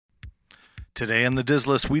Today on the Diz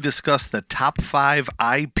List, we discuss the top 5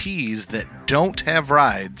 IPs that don't have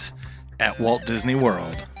rides at Walt Disney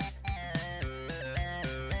World.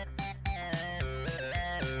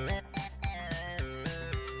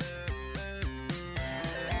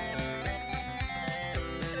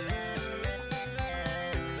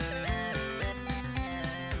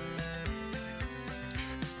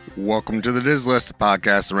 Welcome to the Diz List, a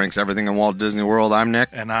podcast that ranks everything in Walt Disney World. I'm Nick.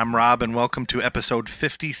 And I'm Rob, and welcome to episode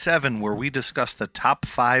 57, where we discuss the top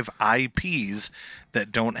 5 IPs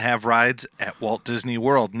that don't have rides at Walt Disney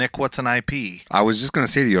World. Nick, what's an IP? I was just going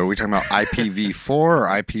to say to you, are we talking about IPv4 or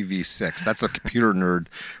IPv6? That's a computer nerd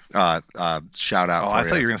shout out. I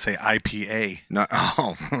thought you were going to say IPA. No,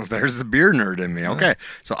 there's the beer nerd in me. Okay,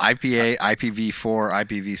 so IPA, IPv4,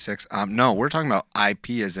 IPv6. No, we're talking about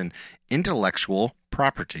IP as in intellectual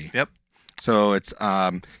property. Yep. So it's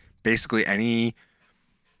basically any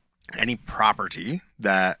property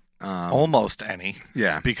that almost any.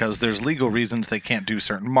 Yeah. Because there's legal reasons they can't do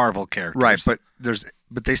certain Marvel characters. Right,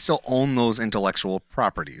 but they still own those intellectual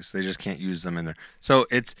properties. They just can't use them in there. So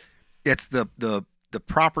it's the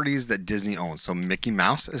properties that Disney owns. So Mickey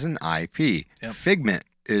Mouse is an IP. Yep. Figment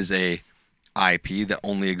is a IP that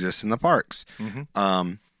only exists in the parks.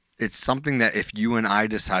 Mm-hmm. It's something that if you and I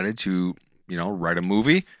decided to, write a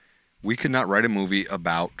movie, we could not write a movie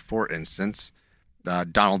about, for instance,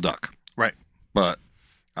 Donald Duck. Right. But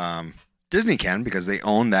Disney can because they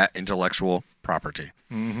own that intellectual property.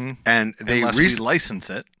 Mm-hmm. And they Unless we license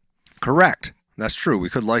it. Correct. That's true. We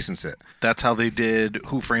could license it. That's how they did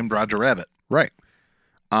Who Framed Roger Rabbit. Right.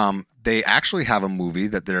 They actually have a movie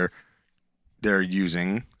that they're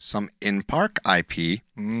using some in-park IP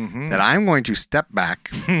that I'm going to step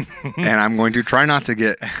back and I'm going to try not to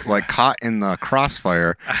get caught in the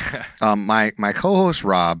crossfire. My co-host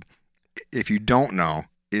Rob, if you don't know,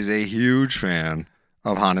 is a huge fan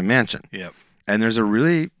of Haunted Mansion. Yep. And there's a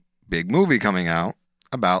really big movie coming out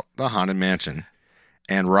about the Haunted Mansion.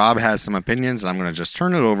 And Rob has some opinions, and I'm going to just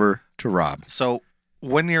turn it over to Rob. So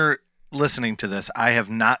when you're listening to this, I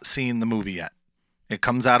have not seen the movie yet. It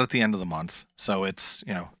comes out at the end of the month. So it's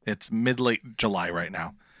mid-late July right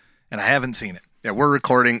now. And I haven't seen it. Yeah, we're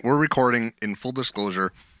recording in full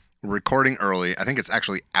disclosure. We're recording early. I think it's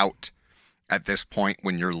actually out at this point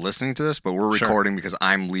when you're listening to this, but we're recording because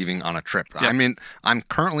I'm leaving on a trip. Yep. I'm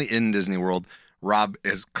currently in Disney World. Rob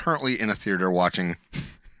is currently in a theater watching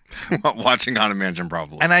Haunted Mansion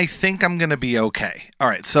probably. And I think I'm going to be okay. All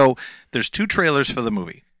right, so there's 2 trailers for the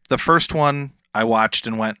movie. The first one I watched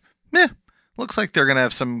and went, meh, looks like they're going to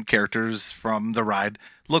have some characters from the ride.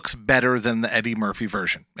 Looks better than the Eddie Murphy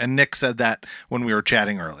version. And Nick said that when we were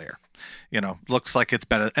chatting earlier. Looks like it's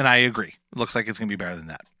better. And I agree. Looks like it's going to be better than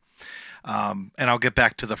that. And I'll get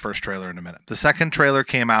back to the first trailer in a minute. The second trailer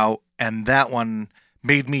came out, and that one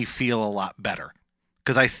made me feel a lot better.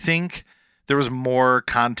 Because I think there was more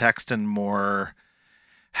context and more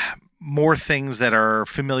things that are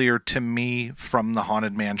familiar to me from the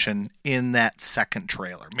Haunted Mansion in that second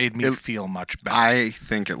trailer. Made me feel much better. I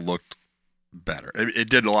think it looked better. It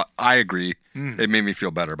did a lot. I agree. It made me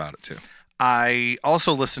feel better about it too. I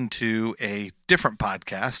also listened to a different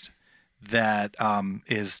podcast that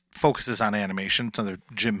focuses on animation. It's another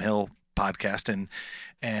Jim Hill podcast,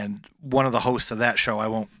 and one of the hosts of that show, I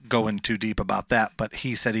won't go in too deep about that, but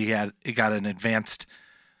he said he got an advanced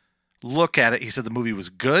look at it. He said the movie was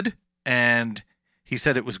good, and he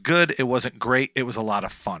said it was good. It wasn't great. It was a lot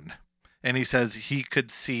of fun. And he says he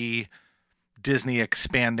could see Disney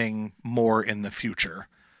expanding more in the future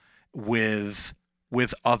with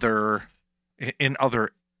other, and I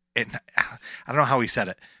don't know how he said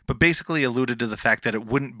it, but basically alluded to the fact that it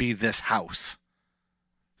wouldn't be this house.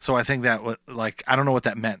 So I think that I don't know what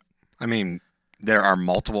that meant. I mean, there are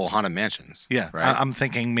multiple Haunted Mansions. Yeah. Right? I'm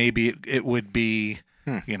thinking maybe it would be,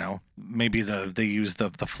 maybe they use the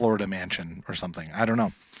Florida mansion or something. I don't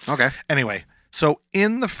know. Okay. Anyway, so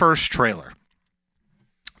in the first trailer,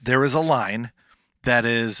 there is a line that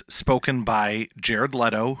is spoken by Jared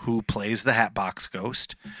Leto, who plays the Hatbox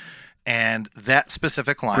Ghost. And that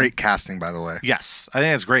specific line... Great casting, by the way. Yes, I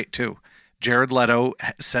think it's great, too. Jared Leto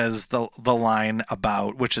says the line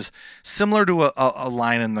about, which is similar to a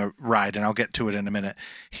line in the ride, and I'll get to it in a minute.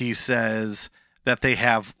 He says that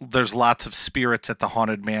there's lots of spirits at the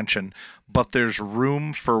Haunted Mansion, but there's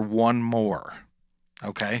room for one more.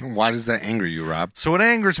 Okay. Why does that anger you, Rob? So it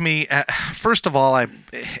angers me. First of all,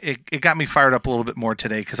 it got me fired up a little bit more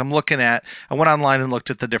today because I went online and looked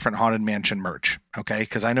at the different Haunted Mansion merch. Okay.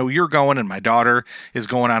 Because I know you're going and my daughter is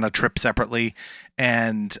going on a trip separately.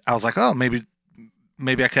 And I was like, oh, maybe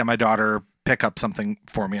I can have my daughter pick up something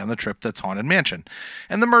for me on the trip that's Haunted Mansion.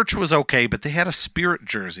 And the merch was okay, but they had a Spirit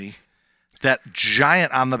jersey that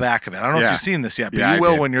giant on the back of it. I don't know if Yeah. you've seen this yet, but Yeah, you I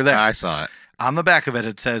will did. when you're there. I saw it. On the back of it,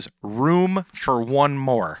 it says "Room for one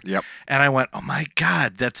more." Yep. And I went, "Oh my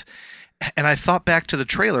God, that's." And I thought back to the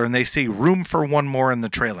trailer, and they say "Room for one more" in the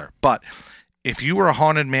trailer. But if you were a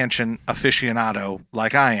Haunted Mansion aficionado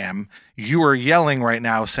like I am, you are yelling right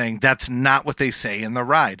now saying that's not what they say in the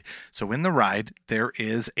ride. So in the ride, there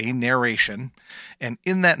is a narration, and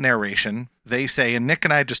in that narration, they say, and Nick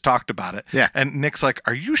and I just talked about it. Yeah. And Nick's like,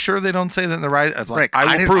 "Are you sure they don't say that in the ride?" I'm like, Right.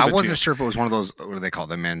 I will prove it I to wasn't you. sure if it was one of those, what do they call it?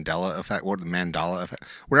 The Mandela effect? What the Mandela effect?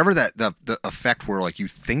 Whatever that, the effect where like you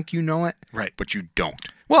think you know it, Right. but you don't.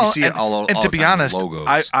 Well, you see and, it all and all to the be time in honest,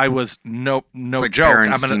 logos. I was no like joke.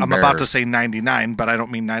 Berenstain I'm about to Bears. say 99, but I don't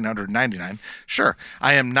mean 999. Sure,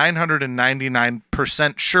 I am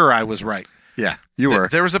 999% sure I was right. Yeah, you were.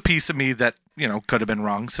 There was a piece of me that could have been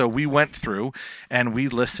wrong. So we went through and we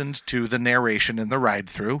listened to the narration in the ride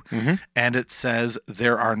through, and it says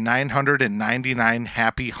there are 999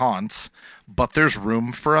 happy haunts, but there's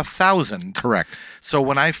room for 1,000. Correct. So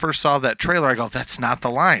when I first saw that trailer, I go, "That's not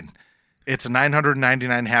the line. It's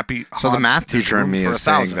 999 happy haunts." So the math there's teacher in room me for is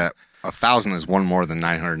saying 1,000. that 1,000 is one more than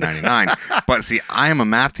 999. But see, I am a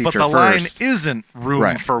math teacher But the first. line isn't room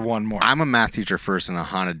Right. for one more. I'm a math teacher first and a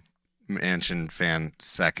Haunted Mansion fan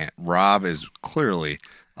second. Rob is clearly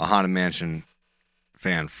a Haunted Mansion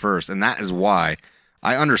fan first, and that is why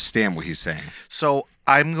I understand what he's saying. So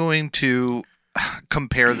I'm going to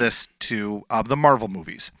compare this to the Marvel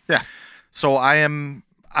movies. Yeah. So I'm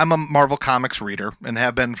a Marvel Comics reader and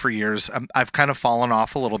have been for years. I've kind of fallen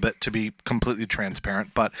off a little bit, to be completely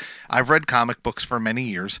transparent, but I've read comic books for many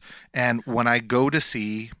years. And when I go to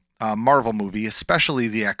see a Marvel movie, especially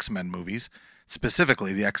the X-Men movies,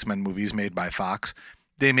 specifically the X-Men movies made by Fox,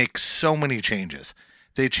 they make so many changes.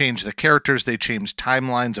 They change the characters, they change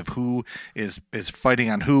timelines of who is fighting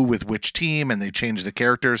on who with which team, and they change the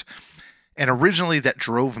characters. And originally that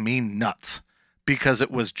drove me nuts because it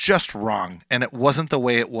was just wrong and it wasn't the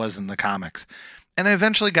way it was in the comics. And I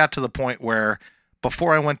eventually got to the point where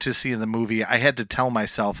before I went to see the movie, I had to tell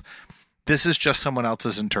myself, this is just someone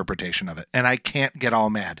else's interpretation of it. And I can't get all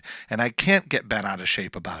mad and I can't get bent out of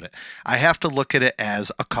shape about it. I have to look at it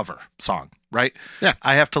as a cover song, right? Yeah.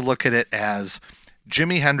 I have to look at it as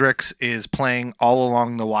Jimi Hendrix is playing All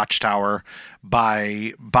Along the Watchtower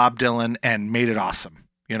by Bob Dylan and made it awesome.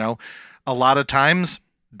 A lot of times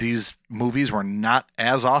these movies were not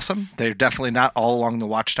as awesome. They're definitely not All Along the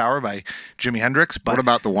Watchtower by Jimi Hendrix. But What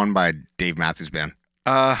about the one by Dave Matthews Band?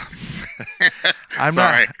 I'm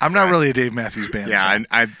Sorry. not really a Dave Matthews Band fan.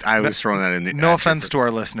 Yeah, I was throwing that in. No offense to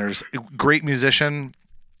our listeners. Great musician.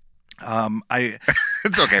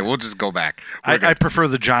 It's okay. We'll just go back. I prefer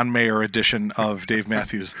the John Mayer edition of Dave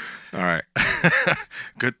Matthews. All right.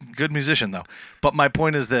 Good musician though. But my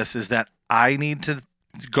point is this: is that I need to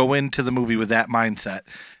go into the movie with that mindset,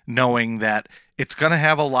 knowing that it's going to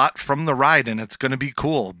have a lot from the ride and it's going to be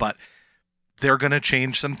cool, but they're going to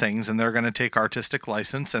change some things and they're going to take artistic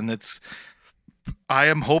license. And I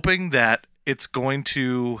am hoping that it's going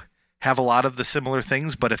to have a lot of the similar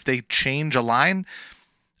things, but if they change a line,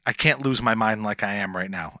 I can't lose my mind like I am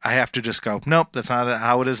right now. I have to just go, nope, that's not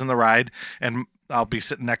how it is in the ride. And I'll be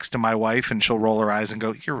sitting next to my wife and she'll roll her eyes and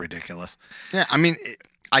go, you're ridiculous. Yeah, I mean,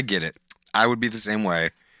 I get it. I would be the same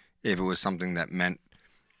way if it was something that meant,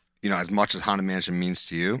 as much as Haunted Mansion means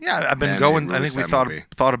to you. Yeah, I've been then going. it I think we released that movie.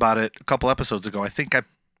 thought about it a couple episodes ago. I think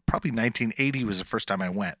probably 1980 was the first time I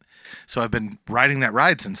went. So I've been riding that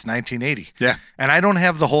ride since 1980. Yeah. And I don't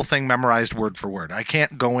have the whole thing memorized word for word. I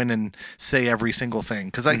can't go in and say every single thing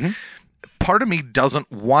because part of me doesn't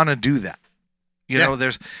want to do that. Yeah.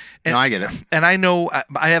 No, I get it. And I know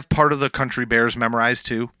I have part of the Country Bears memorized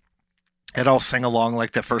too. And I'll sing along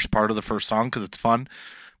like the first part of the first song because it's fun.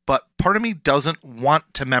 But part of me doesn't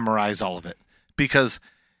want to memorize all of it because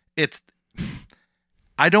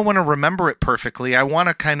I don't want to remember it perfectly. I want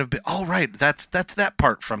to kind of be, oh, right, that's that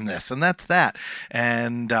part from this and that's that.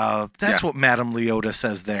 And that's what Madame Leota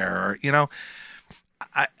says there. Or,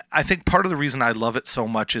 I think part of the reason I love it so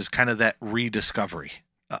much is kind of that rediscovery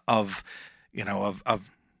of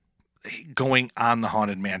going on the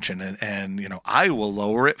Haunted Mansion and I will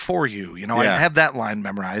lower it for you. I have that line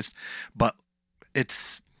memorized, but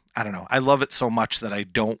I don't know. I love it so much that I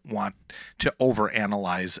don't want to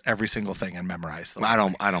overanalyze every single thing and memorize them. I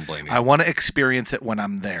don't blame you. I want to experience it when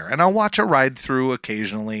I'm there. And I'll watch a ride through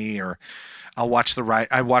occasionally, or I'll watch the ride.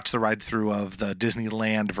 I watch the ride through of the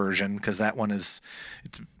Disneyland version because that one it's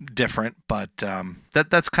different. But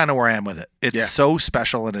that's kind of where I am with it. It's so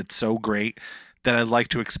special and it's so great that I'd like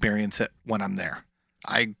to experience it when I'm there.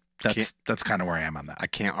 That's kind of where I am on that. I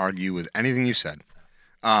can't argue with anything you said.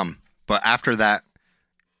 But after that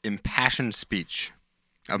impassioned speech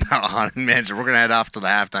about Haunted Mansion. We're going to head off to the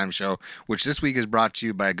halftime show, which this week is brought to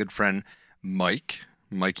you by a good friend, Mikey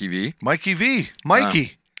V. Mikey.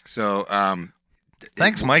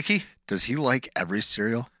 Thanks, Mikey. Does he like every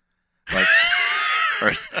cereal? Like, or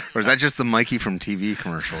is that just the Mikey from TV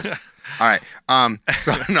commercials? All right.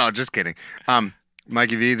 So no, just kidding.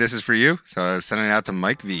 Mikey V, this is for you. So I was sending it out to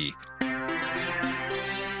Mike V.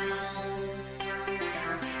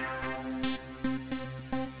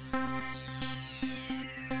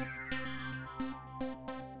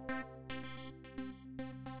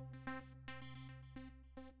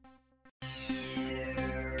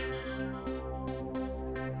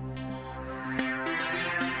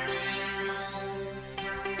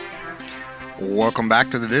 Welcome back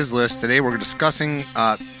to the Diz List. Today we're discussing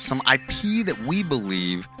some IP that we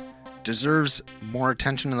believe deserves more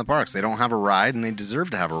attention in the parks. They don't have a ride, and they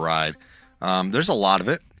deserve to have a ride. There's a lot of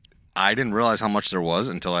it. I didn't realize how much there was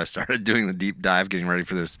until I started doing the deep dive, getting ready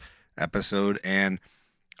for this episode. And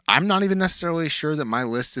I'm not even necessarily sure that my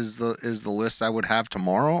list is the list I would have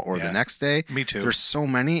tomorrow or the next day. Me too. There's so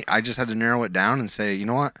many. I just had to narrow it down and say, you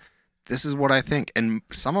know what? This is what I think. And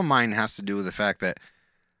some of mine has to do with the fact that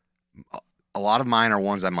a lot of mine are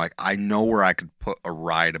ones I'm like, I know where I could put a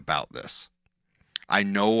ride about this. I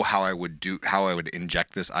know how I would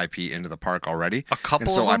inject this IP into the park already. A couple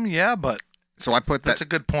of them, but so I put that's a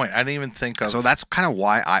good point. I didn't even think of. So that's kind of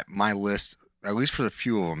why my list, at least for the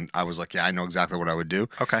few of them, I was like, yeah, I know exactly what I would do.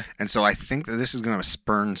 Okay. And so I think that this is going to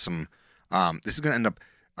spurn some. This is going to end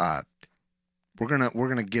up. We're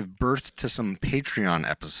gonna give birth to some Patreon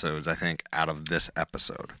episodes, I think, out of this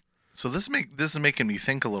episode. So this is making me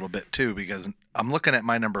think a little bit too, because I'm looking at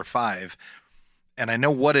my number 5, and I know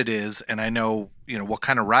what it is, and I know what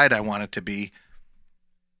kind of ride I want it to be,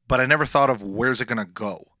 but I never thought of where's it going to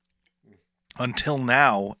go until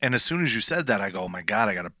now. And as soon as you said that, I go, oh my God,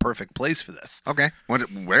 I got a perfect place for this. Okay,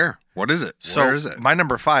 where? What is it? So where is it? My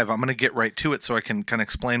number 5, I'm going to get right to it so I can kind of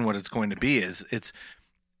explain what it's going to be. It's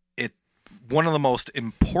one of the most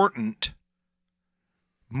important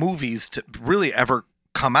movies to really ever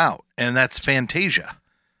come out, and that's Fantasia,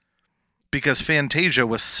 because Fantasia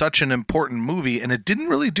was such an important movie, and it didn't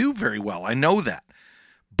really do very well. I know that,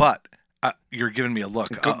 but you're giving me a look.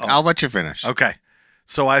 I'll let you finish. Okay,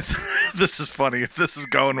 so this is funny. If this is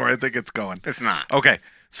going where I think it's going, it's not. Okay,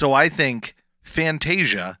 so I think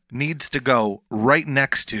Fantasia needs to go right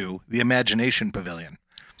next to the Imagination Pavilion.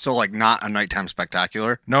 So like not a nighttime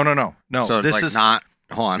spectacular. No. So this is not.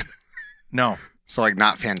 Hold on. No. So like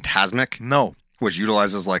not Fantasmic. No. Which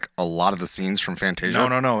utilizes like a lot of the scenes from Fantasia.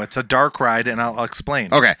 No. It's a dark ride, and I'll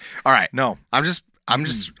explain. Okay. All right. No. I'm just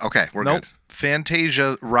okay. We're good.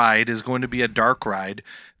 Fantasia ride is going to be a dark ride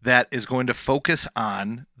that is going to focus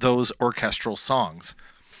on those orchestral songs.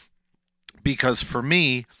 Because for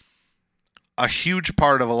me, a huge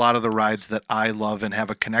part of a lot of the rides that I love and have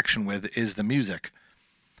a connection with is the music.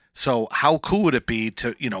 So how cool would it be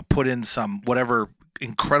to, put in some whatever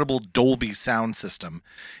incredible Dolby sound system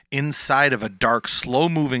inside of a dark,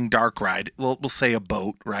 slow-moving dark ride. We'll say a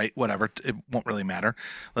boat, right? Whatever. It won't really matter.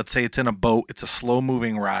 Let's say it's in a boat. It's a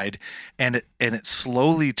slow-moving ride, and it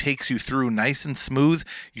slowly takes you through nice and smooth.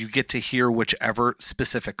 You get to hear whichever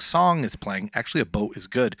specific song is playing. Actually, a boat is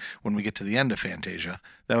good when we get to the end of Fantasia.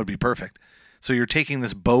 That would be perfect. So you're taking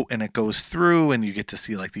this boat, and it goes through, and you get to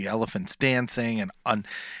see like the elephants dancing,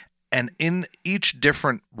 and in each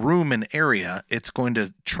different room and area, it's going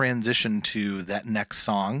to transition to that next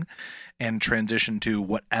song and transition to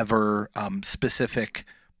whatever specific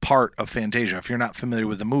part of Fantasia. If you're not familiar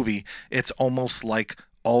with the movie, it's almost like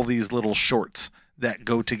all these little shorts that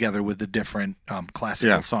go together with the different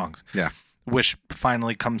classical songs. Yeah. Which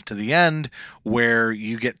finally comes to the end where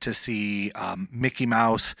you get to see Mickey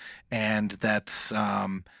Mouse, and that's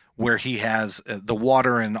where he has the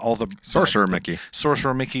water and all the Sorcerer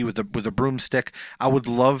Mickey with the broomstick. I would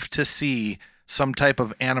love to see some type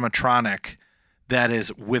of animatronic that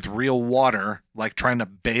is with real water, like trying to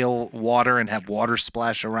bail water and have water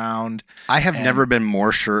splash around. I have never been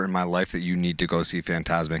more sure in my life that you need to go see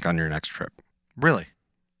Fantasmic on your next trip. Really?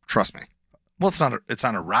 Trust me. Well, it's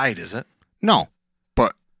not a ride, is it? No,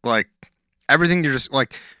 but like everything you're just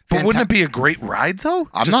like. But wouldn't it be a great ride though?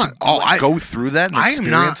 I'm just not. To, go through that and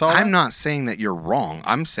experience all that? I'm not saying that you're wrong.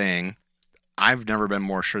 I'm saying I've never been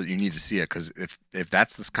more sure that you need to see it, because if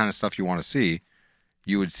that's the kind of stuff you want to see,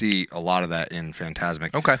 you would see a lot of that in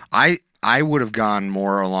Fantasmic. Okay. I would have gone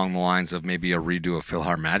more along the lines of maybe a redo of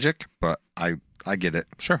PhilharMagic, but I get it.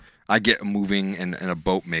 Sure. I get moving and a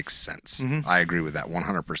boat makes sense. Mm-hmm. I agree with that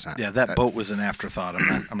 100%. Yeah, that boat was an afterthought.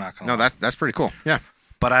 I'm not gonna. No, that's pretty cool. Yeah.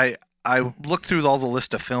 But I looked through all the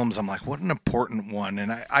list of films. I'm like, what an important one.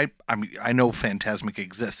 And I mean, I know Fantasmic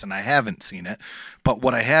exists, and I haven't seen it, but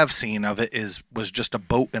what I have seen of it was just a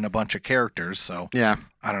boat and a bunch of characters. So Yeah.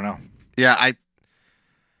 I don't know. Yeah,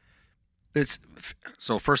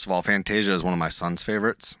 so first of all, Fantasia is one of my son's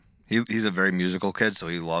favorites. He's a very musical kid, so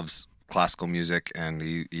he loves classical music, and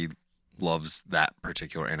he loves that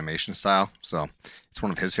particular animation style. So it's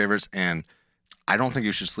one of his favorites, and I don't think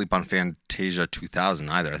you should sleep on Fantasia 2000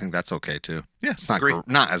 either. I think that's okay too. Yeah, it's not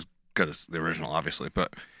not as good as the original, obviously,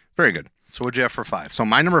 but very good. So what'd you have for 5? So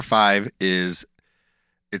my number 5 is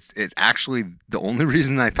it actually, the only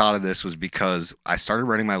reason I thought of this was because I started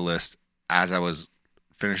writing my list as I was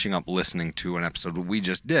finishing up listening to an episode we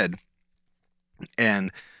just did,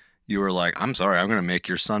 and you were like, I'm sorry, I'm going to make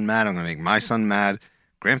your son mad. I'm going to make my son mad.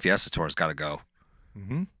 Grand Fiesta Tour's got to go.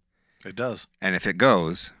 Mm-hmm. It does. And if it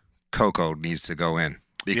goes, Coco needs to go in.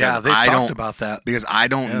 Because they talked about that. Because I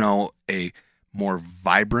don't know a more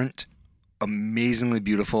vibrant, amazingly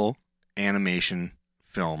beautiful animation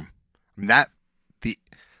film. I mean,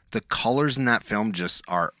 the colors in that film just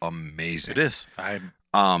are amazing. It is. I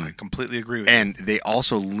completely agree with you. And they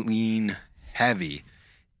also lean heavy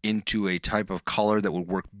into a type of color that would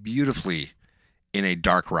work beautifully in a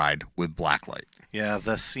dark ride with black light. Yeah,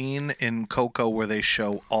 the scene in Coco where they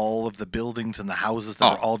show all of the buildings and the houses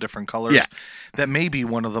that are all different colors. Yeah. That may be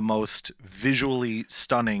one of the most visually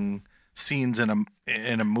stunning scenes in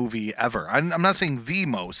a movie ever. I'm not saying the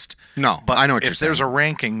most. No, but I know what you're if saying. there's a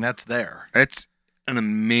ranking, that's there. It's an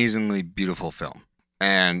amazingly beautiful film,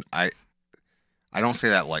 and I don't say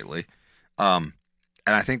that lightly.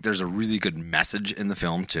 And I think there's a really good message in the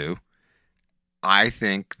film too. I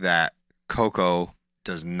think that Coco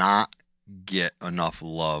does not get enough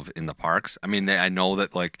love in the parks. I mean, I know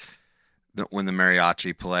that when the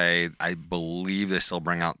mariachi play, I believe they still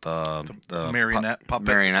bring out the marionette puppet.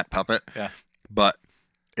 Marionette puppet. Yeah, but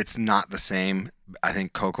it's not the same. I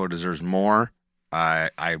think Coco deserves more.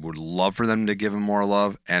 I would love for them to give him more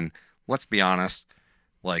love. And let's be honest,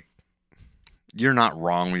 you're not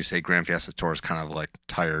wrong when you say Grand Fiesta Tour is kind of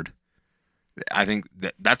tired. I think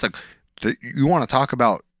you want to talk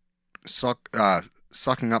about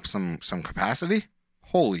sucking up some capacity.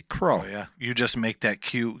 Holy crow! Oh, yeah, you just make that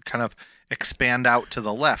queue kind of expand out to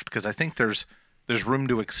the left, because I think there's room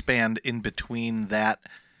to expand in between that.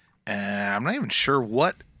 And I'm not even sure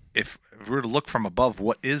if we were to look from above,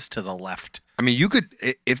 what is to the left. I mean, you could,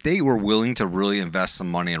 if they were willing to really invest some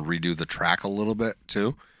money and redo the track a little bit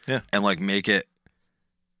too. Yeah. And make it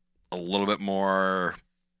a little bit more,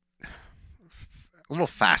 a little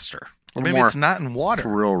faster. Or maybe it's not in water.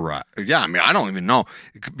 Thrill ride. Yeah, I mean, I don't even know,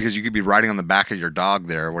 because you could be riding on the back of your dog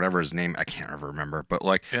there, whatever his name, I can't ever remember. But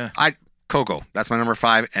Coco, that's my number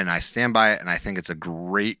 5, and I stand by it, and I think it's a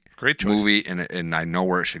great choice. Movie, and I know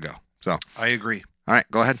where it should go. So I agree. All right,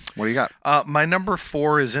 go ahead. What do you got? My number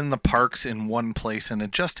 4 is in the parks in one place, and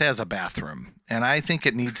it just has a bathroom. And I think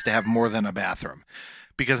it needs to have more than a bathroom,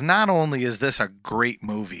 because not only is this a great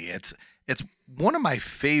movie, it's one of my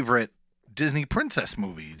favorite Disney princess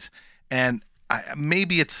movies. And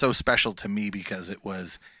maybe it's so special to me because it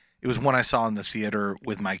was one I saw in the theater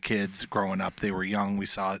with my kids growing up. They were young. We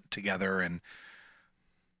saw it together, and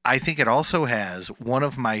I think it also has one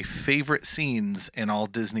of my favorite scenes in all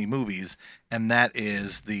Disney movies, and that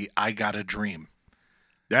is the I Got a Dream.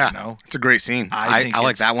 Yeah, it's a great scene. I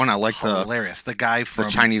like that one. I like hilarious. The guy from the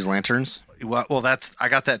Chinese lanterns. Well, I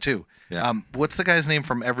got that too. Yeah. What's the guy's name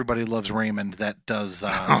from Everybody Loves Raymond that does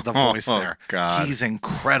the voice there? God. He's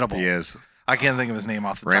incredible. He is. I can't think of his name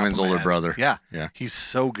off the Raymond's top of my older head. brother. Yeah. Yeah. He's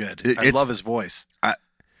so good. I love his voice.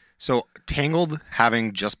 So Tangled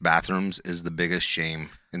having just bathrooms is the biggest shame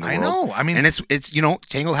in the world. I know. I mean, and it's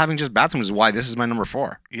Tangled having just bathrooms is why this is my number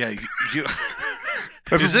 4. Yeah.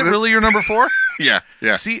 Is it really your number 4? Yeah.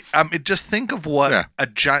 See, just think of what a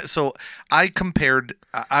giant. So I compared.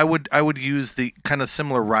 I would use the kind of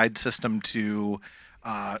similar ride system to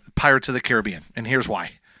Pirates of the Caribbean, and here's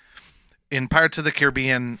why. In Pirates of the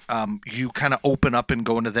Caribbean, you kind of open up and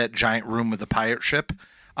go into that giant room with the pirate ship.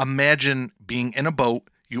 Imagine being in a boat.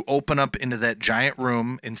 You open up into that giant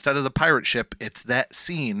room. Instead of the pirate ship, it's that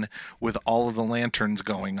scene with all of the lanterns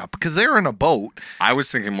going up, because they're in a boat. I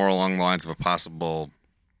was thinking more along the lines of a possible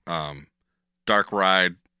dark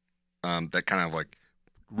ride that kind of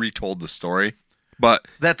retold the story. But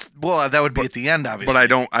that would be at the end, obviously. But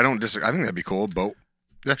I don't disagree. I think that'd be cool. Boat.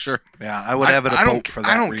 Yeah, sure. Yeah, I would have it a boat for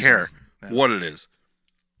that I don't reason. care what it is.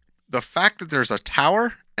 The fact that there's a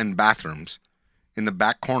tower and bathrooms in the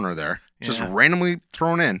back corner there, just randomly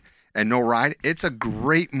thrown in, and no ride, it's a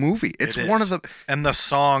great movie. It's one of the... And the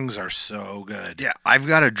songs are so good. Yeah, I've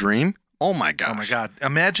Got a Dream. Oh my gosh. Oh my God.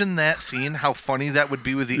 Imagine that scene, how funny that would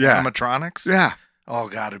be with the Yeah. animatronics. Yeah. Oh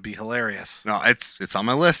God, it'd be hilarious. No, it's on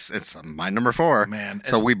my list. It's my number 4. Man.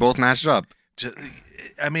 So we both matched up.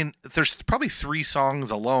 I mean, there's probably 3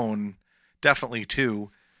 songs alone, definitely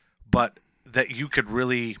 2, but that you could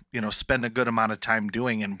really, spend a good amount of time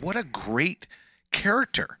doing. And what a great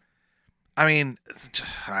character. I mean,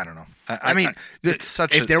 I don't know. It's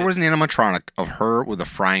such if there was an animatronic of her with a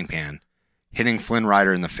frying pan hitting Flynn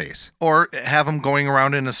Rider in the face. Or have them going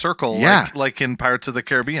around in a circle, Yeah. like in Pirates of the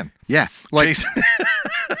Caribbean. Yeah. Like, Jason.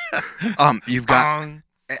 you've got, Bong.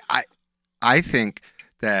 I think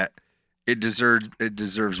that it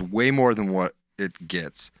deserves way more than what it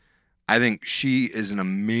gets. I think she is an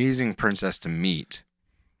amazing princess to meet.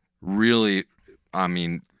 Really, I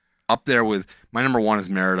mean, up there with my number 1 is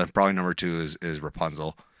Merida. Probably number 2 is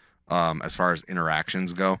Rapunzel. As far as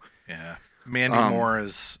interactions go. Yeah. Mandy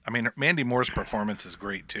Moore's performance is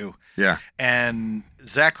great too. Yeah. And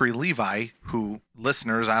Zachary Levi, who,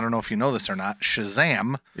 listeners, I don't know if you know this or not,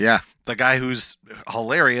 Shazam, Yeah. the guy who's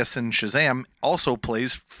hilarious in Shazam, also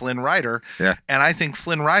plays Flynn Rider. Yeah. And I think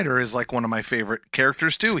Flynn Rider is like one of my favorite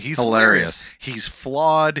characters too. He's Hilarious. hilarious. He's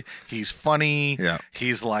flawed. He's funny. Yeah.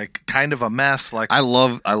 He's like kind of a mess. Like I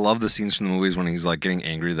love the scenes from the movies when he's like getting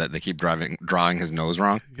angry that they keep drawing his nose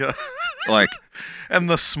wrong. Yeah. Like, and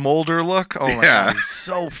the smolder look. Oh my Yeah. God, he's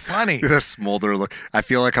so funny. the smolder look. I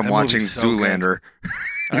feel like I'm That watching movie's so Zoolander.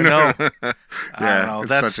 I know. Yeah, I don't know. it's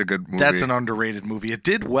That's such a good movie. That's an underrated movie. It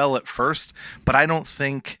did well at first, but I don't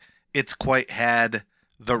think it's quite had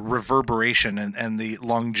the reverberation and the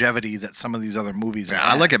longevity that some of these other movies have.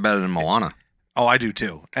 I like it better than Moana. Oh, I do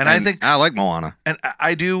too. And I think I like Moana. and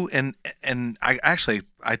I do and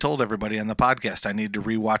I told everybody on the podcast I need to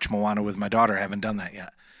rewatch Moana with my daughter. I haven't done that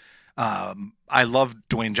yet. I love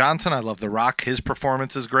Dwayne Johnson. I love The Rock. His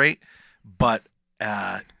performance is great, but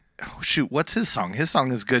what's his song? His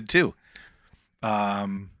song is good too.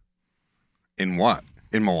 In what?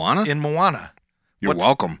 In Moana? In Moana. You're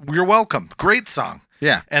welcome. You're welcome. Great song.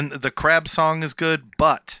 Yeah. And the crab song is good,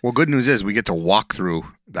 but Well, good news is we get to walk through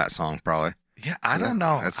that song probably. yeah, I don't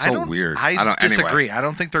know. That's so weird. I don't disagree. Anyway. I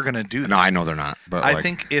don't think they're going to do that. No, I know they're not. But I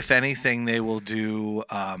think if anything, they will do.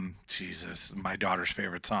 Jesus, my daughter's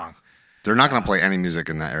favorite song. they're not going to play any music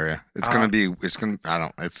in that area. It's going to be. It's going. I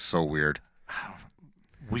don't. It's so weird.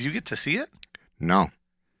 Will you get to see it? No,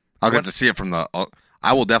 I'll get to see it from the.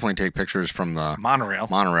 I will definitely take pictures from the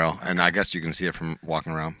Monorail, and I guess you can see it from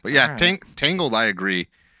walking around. But yeah, All right. Tangled, I agree,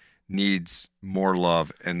 needs more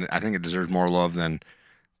love, and I think it deserves more love than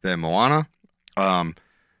Moana.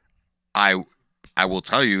 I will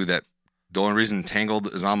tell you that the only reason Tangled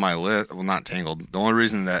is on my list, well, not Tangled, the only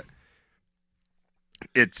reason that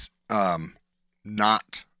it's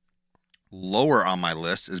not lower on my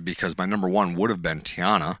list is because my number 1 would have been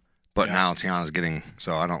Tiana, but Yeah. now Tiana's getting,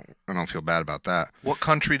 so I don't feel bad about that. What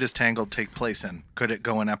country does Tangled take place in? Could it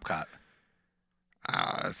go in Epcot?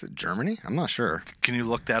 Is it Germany? I'm not sure. Can you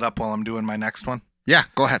look that up while I'm doing my next one? Yeah,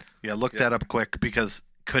 go ahead. Yeah, look that up quick because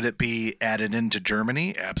could it be added into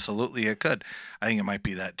Germany? Absolutely, it could. I think it might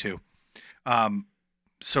be that too.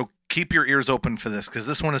 So keep your ears open for this because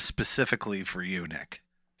this one is specifically for you, Nick.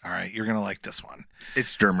 All right, you're gonna like this one.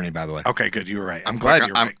 It's Germany, by the way. Okay, good. You were right. I'm I'm glad quick.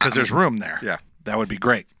 you're right because there's room there. Yeah. That would be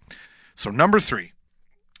great. So number 3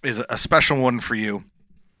 is a special one for you.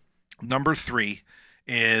 Number 3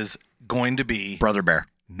 is going to be Brother Bear.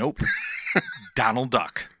 nope, Donald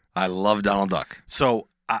Duck. I love Donald Duck. So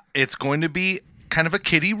it's going to be kind of a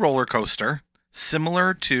kiddie roller coaster,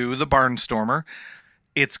 similar to the Barnstormer.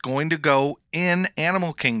 It's going to go in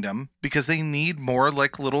Animal Kingdom because they need more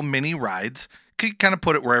like little mini rides. You can kind of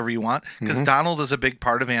put it wherever you want because Donald is a big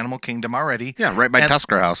part of Animal Kingdom already. Yeah, right by And-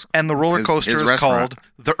 Tusker House. And the roller coaster his is restaurant. called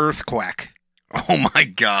the Earthquack, Oh my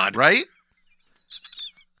God. right?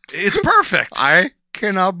 It's perfect. I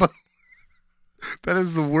cannot believe that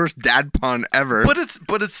is the worst dad pun ever. But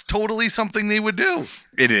it's totally something they would do.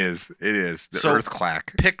 It is. It is. The So-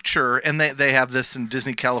 Earthquack. Picture, and they have this in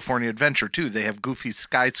Disney California Adventure too. They have Goofy's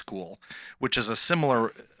Sky School, which is a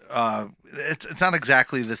similar. It's not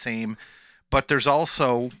exactly the same, but there's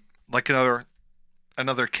also like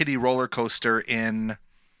another kiddie roller coaster in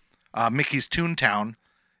Mickey's Toontown.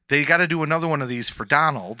 They got to do another one of these for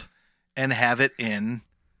Donald and have it in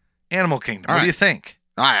Animal Kingdom. All What do right. you think?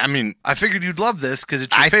 I mean, I figured you'd love this because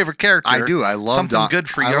it's your favorite character. I do. I love something good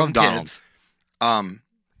for I young love Donald. kids. The I mean,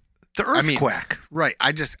 Earthquack. Right.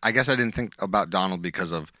 I guess I didn't think about Donald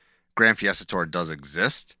because of Grand Fiesta Tour does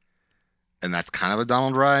exist, and that's kind of a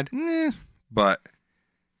Donald ride. But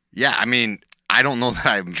yeah, I mean, I don't know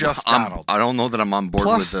that Donald. I don't know that I'm on board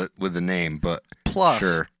Plus- with the name, but Plus,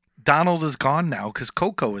 sure. Donald is gone now because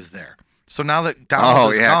Coco is there. So now that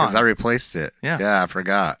Donald is gone. because I replaced it. Yeah. I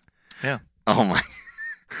forgot. Yeah. Oh my.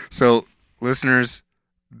 So listeners,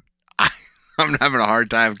 I'm having a hard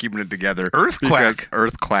time keeping it together. Earthquack. Because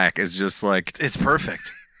Earthquack is just like, It's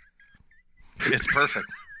perfect. It's perfect.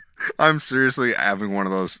 I'm seriously having one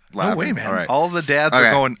of those laughing. No way, man. All right. All the dads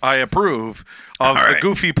are going, I approve of the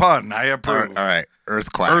goofy pun. I approve. All right.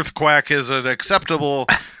 Earthquack. Earthquack is an acceptable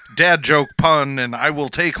dad joke pun, and I will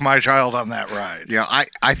take my child on that ride. You know,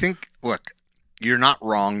 I think, look, you're not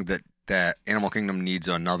wrong that Animal Kingdom needs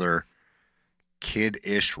another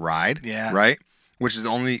kid-ish ride. Yeah. Right? Which is the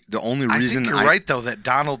only reason. I think you're right, though, that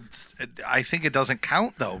Donald, I think it doesn't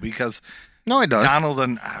count, though, because No, it does. Donald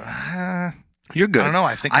and, You're good. I don't know.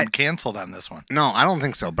 I think I'm canceled on this one. No, I don't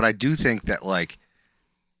think so. But I do think that, like,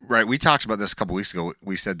 right, we talked about this a couple weeks ago.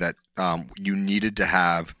 We said that you needed to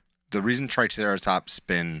have the reason Triceratops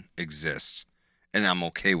spin exists, and I'm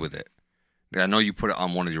okay with it. I know you put it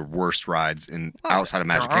on one of your worst rides outside of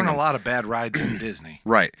Magic Kingdom. There aren't a lot of bad rides in Disney.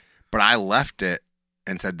 Right. But I left it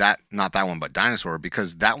and said not that one, but Dinosaur,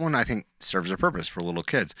 because that one I think serves a purpose for little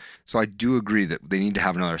kids. So I do agree that they need to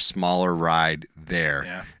have another smaller ride there.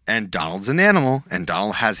 Yeah. And Donald's an animal, and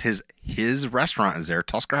Donald has his restaurant is there.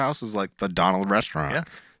 Tusker House is like the Donald restaurant. Yeah.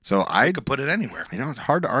 So I could put it anywhere. You know, it's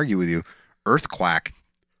hard to argue with you. Earthquack,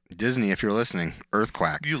 Disney, if you're listening,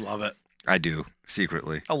 Earthquack. You love it. I do,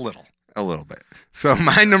 secretly. A little bit. So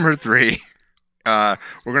my number 3, we're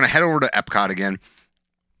going to head over to Epcot again.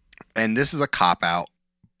 And this is a cop-out,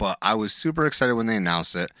 but I was super excited when they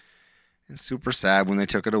announced it and super sad when they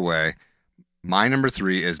took it away. My number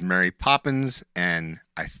 3 is Mary Poppins, and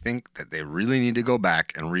I think that they really need to go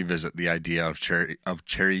back and revisit the idea of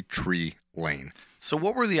Cherry Tree Lane. So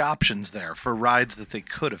what were the options there for rides that they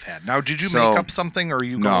could have had? Now, did you make up something, or are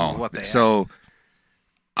you going with what they had? So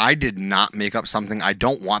I did not make up something. I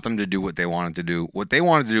don't want them to do what they wanted to do. What they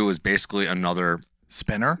wanted to do was basically another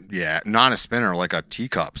spinner. Yeah, not a spinner, like a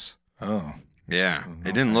teacups. Oh. Yeah,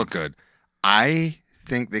 it didn't look good. I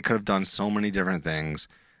think they could have done so many different things.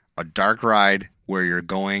 A dark ride where you're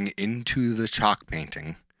going into the chalk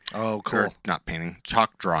painting. Oh, cool. Or not painting,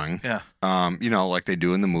 chalk drawing. Yeah. You know, like they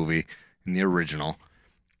do in the movie, in the original.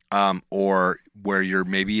 Or where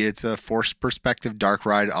maybe it's a forced perspective dark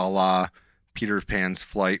ride a la Peter Pan's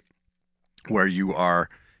Flight, where you are,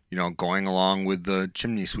 you know, going along with the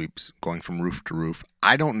chimney sweeps, going from roof to roof.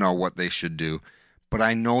 I don't know what they should do. But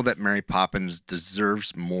I know that Mary Poppins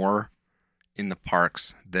deserves more in the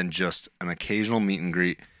parks than just an occasional meet and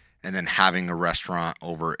greet and then having a restaurant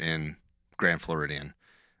over in Grand Floridian.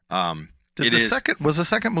 Was the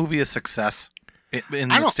second movie a success in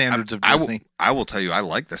the standards of Disney? I will tell you, I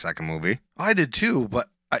like the second movie. I did too, but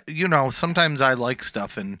sometimes I like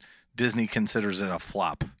stuff and Disney considers it a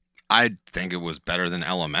flop. I think it was better than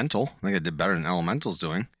Elemental. I think it did better than Elemental's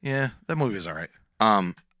doing. Yeah, that movie was all right.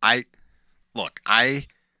 Look, I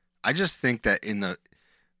just think that in the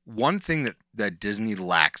one thing that Disney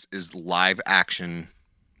lacks is live action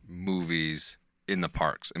movies in the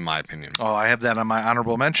parks, in my opinion. Oh, I have that on my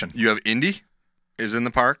honorable mention. You have Indy is in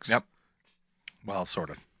the parks? Yep. Well, sort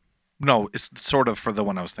of. No, it's sort of for the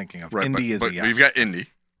one I was thinking of. Right, Indy is a yes. We've got Indy,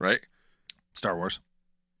 right? Star Wars.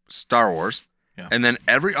 Yeah. And then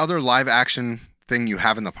every other live action thing you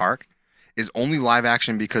have in the park is only live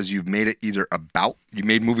action because you've made it you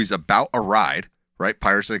made movies about a ride, right?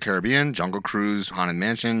 Pirates of the Caribbean, Jungle Cruise, Haunted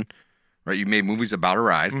Mansion, right? You made movies about a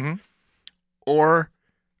ride. Mm-hmm. Or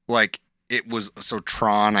like it was, so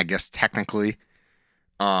Tron, I guess technically,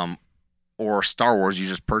 or Star Wars, you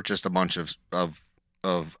just purchased a bunch of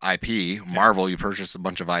IP. Yeah. Marvel, you purchased a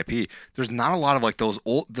bunch of IP. There's not a lot of like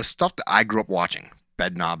the stuff that I grew up watching.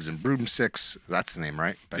 Bedknobs and Broomsticks. That's the name,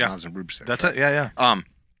 right? Bedknobs and Broomsticks. That's right? it. Yeah.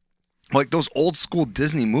 Like those old school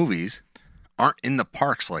Disney movies aren't in the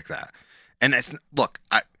parks like that. And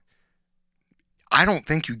I don't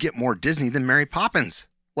think you get more Disney than Mary Poppins.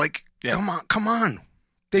 Like, come on.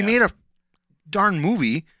 They made a darn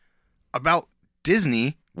movie about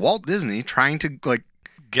Disney, Walt Disney, trying to like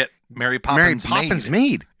get Mary Poppins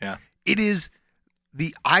made. Yeah. It is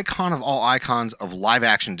the icon of all icons of live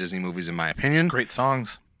action Disney movies, in my opinion. Great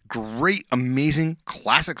songs. Great, amazing,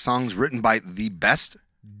 classic songs written by the best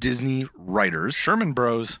Disney writers. Sherman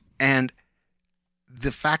Bros. And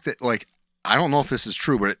the fact that, like, I don't know if this is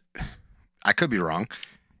true, but I could be wrong.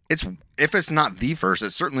 If it's not the first,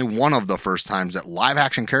 it's certainly one of the first times that live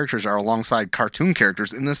action characters are alongside cartoon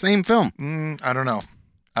characters in the same film. I don't know.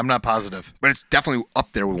 I'm not positive. But it's definitely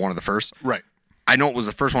up there with one of the first. Right. I know it was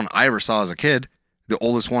the first one I ever saw as a kid. The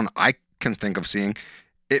oldest one I can think of seeing.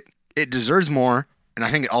 It deserves more, and I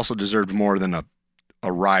think it also deserved more than a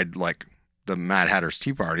ride like the Mad Hatter's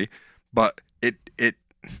Tea Party. But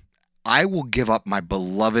I will give up my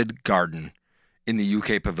beloved garden in the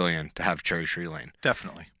UK Pavilion to have Cherry Tree Lane.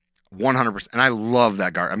 Definitely. 100%. And I love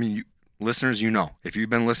that garden. I mean, listeners, you know, if you've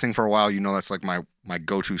been listening for a while, you know that's like my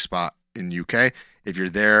go-to spot in UK. If you're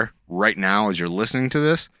there right now as you're listening to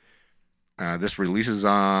this, this releases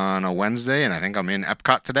on a Wednesday, and I think I'm in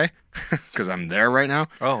Epcot today because I'm there right now.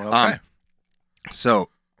 Oh, okay. So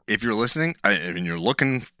if you're listening and you're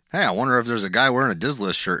looking, hey, I wonder if there's a guy wearing a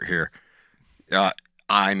Dizzless shirt here.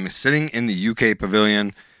 I'm sitting in the UK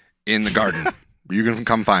Pavilion in the garden. You can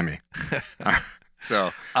come find me.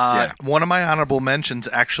 So, yeah. One of my honorable mentions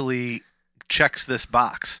actually checks this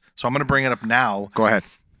box. So I'm going to bring it up now. Go ahead.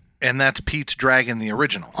 And that's Pete's Dragon, the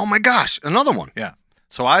original. Oh my gosh, another one. Yeah.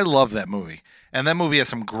 So I love that movie. And that movie has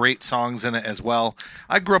some great songs in it as well.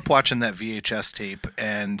 I grew up watching that VHS tape,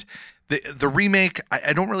 and the remake,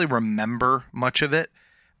 I don't really remember much of it.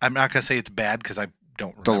 I'm not going to say it's bad because I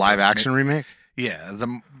don't remember. The live action remake? Yeah,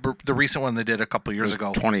 the recent one they did a couple years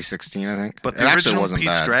ago. 2016, I think. But the original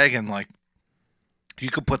Pete's Dragon, like, you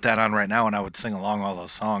could put that on right now and I would sing along all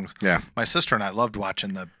those songs. Yeah. My sister and I loved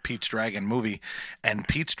watching the Pete's Dragon movie. And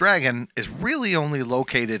Pete's Dragon is really only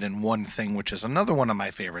located in one thing, which is another one of my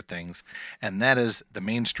favorite things, and that is the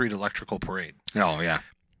Main Street Electrical Parade. Oh, yeah.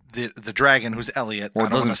 The dragon, who's Elliot. Well, I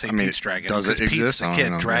don't want to say Pete's Dragon. Does it exist? Pete's the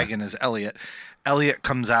kid. Dragon is Elliot. Elliot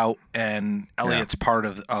comes out, and Elliot's part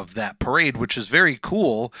of that parade, which is very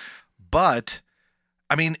cool. But,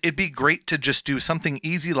 I mean, it'd be great to just do something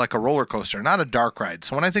easy like a roller coaster, not a dark ride.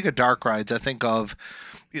 So when I think of dark rides, I think of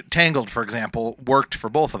Tangled, for example, worked for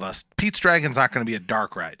both of us. Pete's Dragon's not going to be a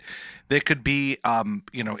dark ride. They could be,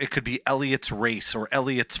 it could be Elliot's Race or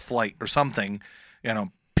Elliot's Flight or something.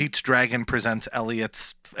 Pete's Dragon presents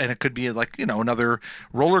Elliot's, and it could be like, another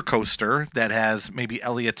roller coaster that has maybe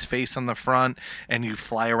Elliot's face on the front, and you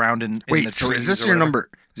fly around in the trees. So is this your number?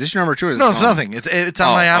 Is this your number 2? Or is no, it's nothing. It's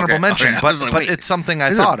on my honorable mention, but it's something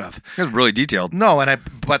I thought of. It's really detailed. No,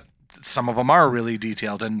 but some of them are really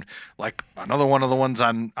detailed, and like another one of the ones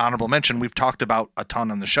on honorable mention we've talked about a ton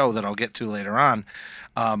on the show that I'll get to later on.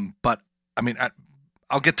 But I mean,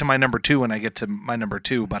 I'll get to my number 2 when I get to my number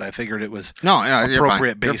 2, but I figured it was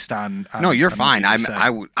appropriate based on. No, you're fine. I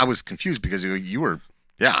was confused because you were,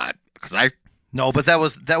 No, but that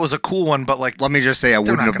was a cool one. But like, let me just say, I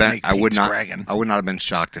would not have been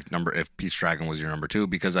shocked if Pete's Dragon was your number 2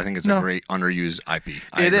 because I think it's a great underused IP.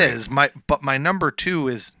 It is but my number 2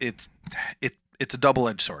 is it's a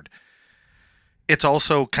double-edged sword. It's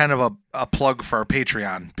also kind of a plug for our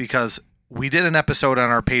Patreon because we did an episode on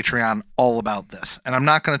our Patreon all about this, and I'm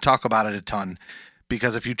not going to talk about it a ton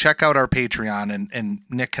because if you check out our Patreon, and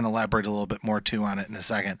Nick can elaborate a little bit more too on it in a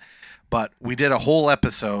second, but we did a whole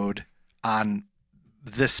episode on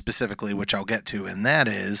this specifically, which I'll get to, and that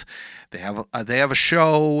is they have a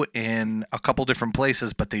show in a couple different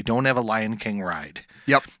places, but they don't have a Lion King ride.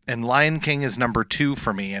 Yep. And Lion King is number 2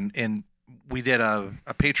 for me, and we did a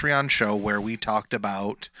Patreon show where we talked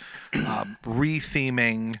about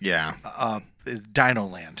retheming Dino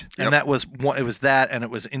Land. And that was one, it was that, and it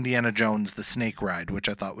was Indiana Jones, the snake ride, which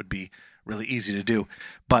I thought would be really easy to do.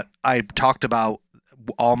 But I talked about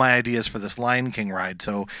all my ideas for this Lion King ride.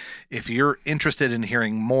 So if you're interested in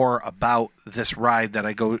hearing more about this ride that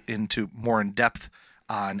I go into more in depth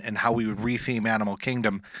on and how we would retheme Animal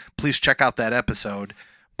Kingdom, please check out that episode.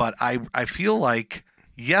 But I feel like,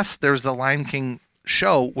 yes, there's the Lion King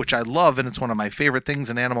show, which I love, and it's one of my favorite things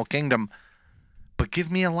in Animal Kingdom. But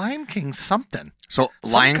give me a Lion King something. So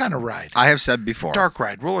some kind of ride. I have said before. Dark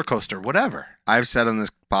ride, roller coaster, whatever. I've said on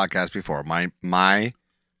this podcast before, my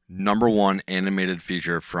number 1 animated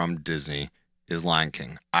feature from Disney is Lion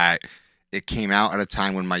King. It came out at a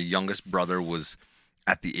time when my youngest brother was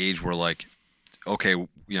at the age where, like, okay, we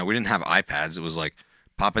didn't have iPads. It was like,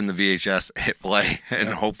 pop in the VHS, hit play, and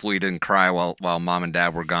hopefully he didn't cry while mom and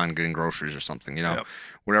dad were gone getting groceries or something,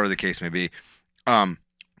 whatever the case may be.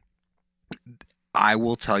 I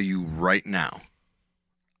will tell you right now,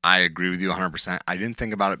 I agree with you 100%. I didn't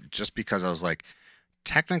think about it just because I was like,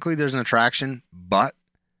 technically there's an attraction, but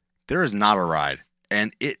there is not a ride,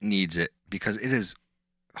 and it needs it because it's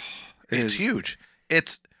huge.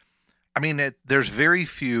 There's very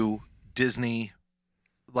few Disney,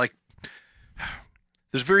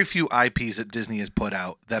 there's very few IPs that Disney has put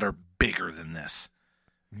out that are bigger than this.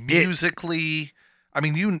 Musically,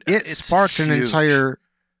 it sparked huge. An entire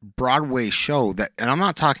Broadway show and I'm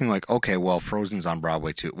not talking like, okay, well, Frozen's on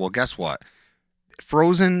Broadway too. Well, guess what?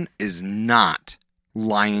 Frozen is not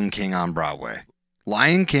Lion King on Broadway.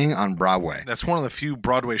 Lion King on Broadway. That's one of the few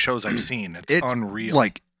Broadway shows I've seen. It's unreal.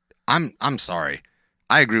 Like, I'm sorry.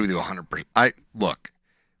 I agree with you 100%. Look,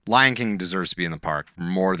 Lion King deserves to be in the park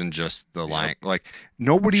more than just the Lion. Like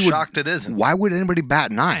nobody would. Shocked it isn't. Why would anybody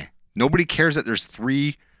bat an eye? Nobody cares that there's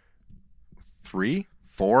three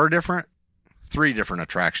different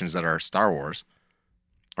attractions that are Star Wars.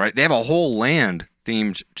 Right? They have a whole land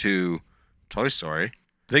themed to Toy Story.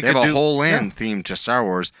 They have a whole land themed to Star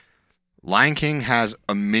Wars. Lion King has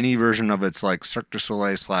a mini version of its like Cirque du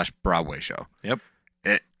Soleil / Broadway show. Yep.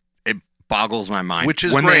 It boggles my mind. Which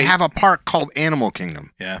is when great. They have a park called Animal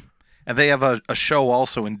Kingdom. Yeah. And they have a show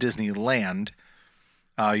also in Disneyland.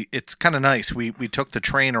 It's kind of nice. We took the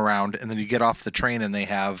train around, and then you get off the train, and they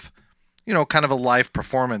have, kind of a live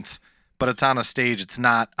performance, but it's on a stage. It's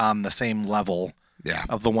not on the same level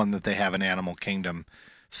of the one that they have in Animal Kingdom.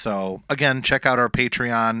 So, again, check out our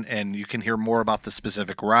Patreon, and you can hear more about the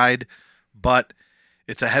specific ride. But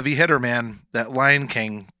it's a heavy hitter, man. That Lion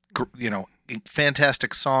King,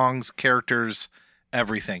 fantastic songs, characters,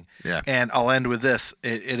 everything. Yeah. And I'll end with this.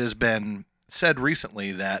 It has been said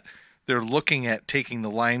recently that they're looking at taking the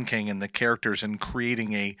Lion King and the characters and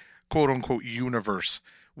creating a quote-unquote universe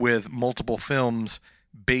with multiple films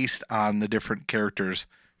based on the different characters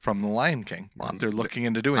from the Lion King. Well, they're looking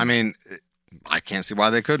into doing I mean, I can't see why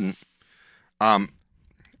they couldn't.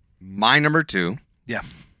 My number 2. Yeah.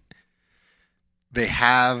 They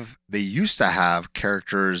used to have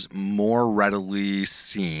characters more readily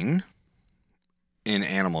seen in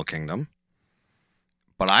Animal Kingdom,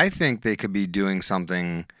 but I think they could be doing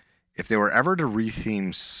something. If they were ever to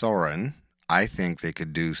retheme Soarin', I think they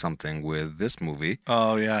could do something with this movie.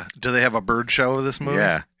 Oh yeah, do they have a bird show of this movie?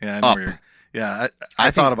 Yeah, yeah,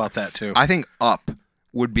 I thought about that too. I think Up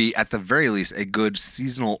would be at the very least a good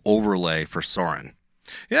seasonal overlay for Soarin'.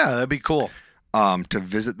 Yeah, that'd be cool. To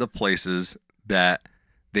visit the places that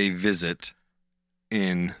they visit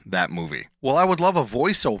in that movie. Well, I would love a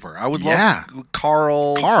voiceover. I would love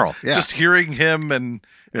Carl. Yeah. Just hearing him and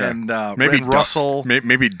maybe Russell.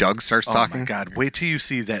 Maybe Doug starts talking. Oh my God! Wait till you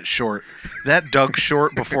see that short. That Doug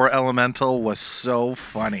short before Elemental was so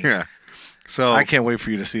funny. Yeah. So I can't wait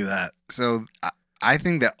for you to see that. So I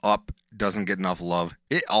think that Up doesn't get enough love.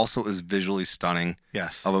 It also is visually stunning.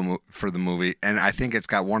 Yes. For the movie, and I think it's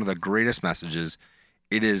got one of the greatest messages.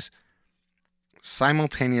 It is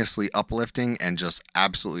simultaneously uplifting and just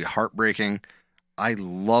absolutely heartbreaking. I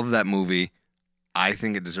love that movie. I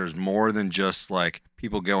think it deserves more than just like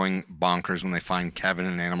people going bonkers when they find Kevin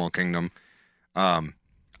in Animal Kingdom.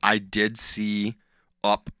 I did see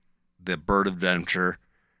Up, the Bird Adventure,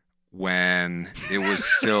 when it was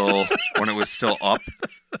still up.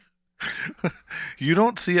 You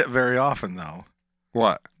don't see it very often though.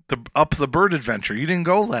 What? The Bird Adventure. You didn't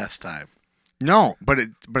go last time. No, but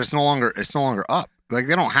it's no longer Up. Like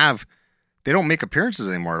they don't make appearances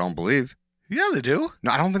anymore, I don't believe. Yeah, they do.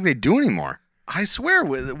 No, I don't think they do anymore. I swear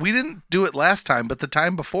we didn't do it last time, but the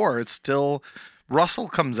time before it's still Russell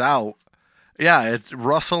comes out. Yeah, it's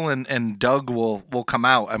Russell and Doug will come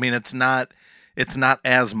out. I mean, it's not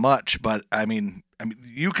as much, but I mean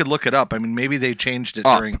you could look it up. I mean, maybe they changed it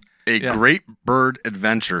during Great Bird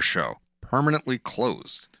Adventure show permanently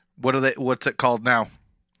closed. What's it called now?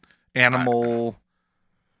 Animal.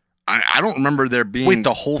 I don't remember there being. Wait,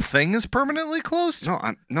 the whole thing is permanently closed?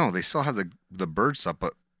 No, they still have the bird stuff,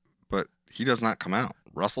 but he does not come out.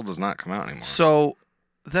 Russell does not come out anymore. So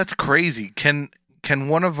that's crazy. Can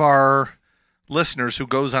one of our listeners who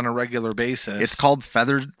goes on a regular basis? It's called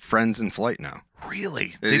Feathered Friends in Flight now.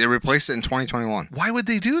 Really? They replaced it in 2021. Why would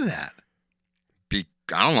they do that? I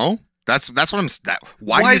don't know. That's what I'm.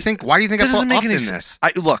 Why do you think I put Up in this?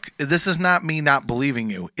 Look, this is not me not believing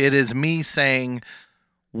you. It is me saying,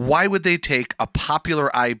 why would they take a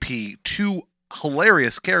popular IP, two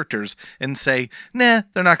hilarious characters, and say, nah,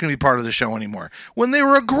 they're not going to be part of the show anymore, when they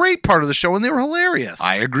were a great part of the show and they were hilarious?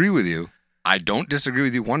 I agree with you. I don't disagree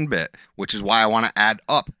with you one bit, which is why I want to add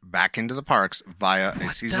Up back into the parks via a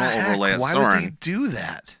seasonal overlay at Soarin'. Why would they do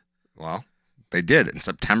that? Well, they did in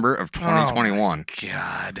September of 2021. Oh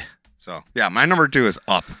God. So, yeah, my number 2 is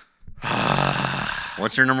Up.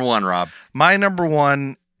 What's your number 1, Rob? My number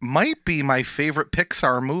 1 might be my favorite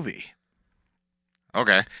Pixar movie.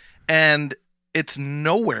 Okay. And it's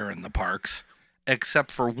nowhere in the parks except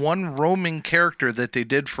for one roaming character that they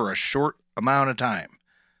did for a short amount of time.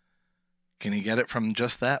 Can you get it from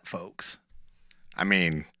just that, folks? I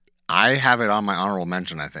mean, I have it on my honorable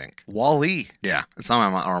mention, I think. WALL-E. Yeah, it's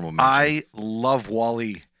on my honorable mention. I love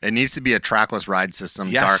WALL-E. It needs to be a trackless ride system,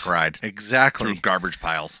 Yes, dark ride. Exactly. Through garbage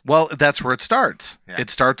piles. Well, that's where it starts. Yeah. It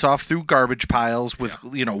starts off through garbage piles with,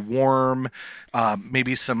 warm,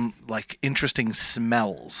 maybe some like interesting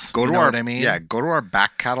smells. Go to what I mean? Yeah, go to our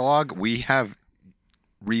back catalog. We have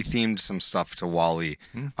rethemed some stuff to Wall-E.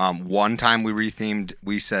 One time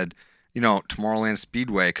we said, Tomorrowland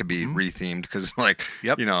Speedway could be rethemed because, like,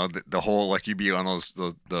 the whole, like, you'd be on those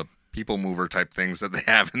the people mover type things that they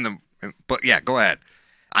have in the. But yeah, go ahead.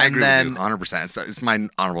 I agree with you 100%. It's my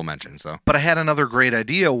honorable mention. So, but I had another great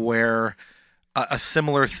idea where a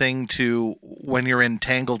similar thing to when you're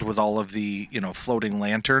entangled with all of the floating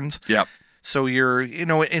lanterns. Yep. So you're,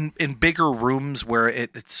 in bigger rooms where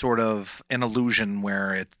it's sort of an illusion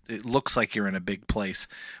where it looks like you're in a big place,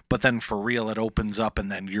 but then for real it opens up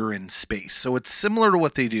and then you're in space. So it's similar to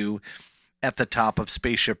what they do at the top of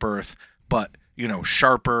Spaceship Earth, but,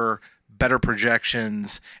 sharper, better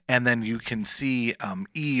projections, and then you can see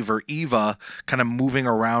Eve or Eva kind of moving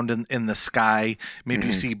around in the sky. Maybe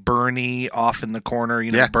you see Bernie off in the corner,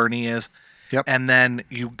 Bernie is. Yep. And then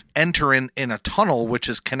you enter in a tunnel which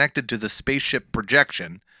is connected to the spaceship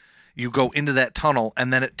projection. You go into that tunnel,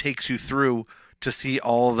 and then it takes you through to see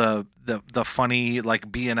all the funny,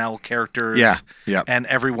 like, B&L characters. Yeah. Yep. And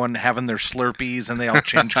everyone having their Slurpees, and they all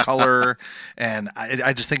change color. And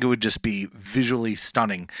I just think it would just be visually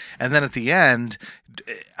stunning. And then at the end,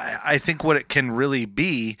 I think what it can really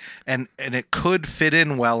be, and it could fit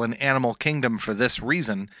in well in Animal Kingdom for this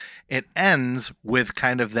reason, it ends with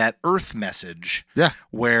kind of that Earth message. Yeah.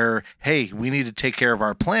 Where, hey, we need to take care of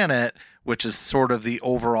our planet, which is sort of the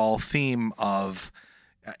overall theme of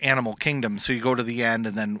Animal Kingdom. So you go to the end,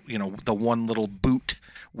 and then the one little boot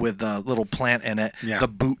with a little plant in it. Yeah. The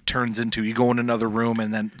boot turns into, you go in another room,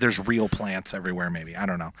 and then there's real plants everywhere. Maybe, I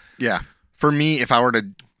don't know. Yeah. For me, if I were to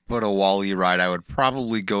put a Wall-E ride, I would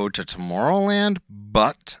probably go to Tomorrowland,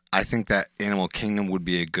 but I think that Animal Kingdom would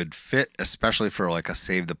be a good fit, especially for like a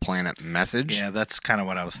Save the Planet message. Yeah, that's kind of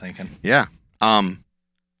what I was thinking. Yeah. Can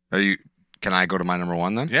I go to my number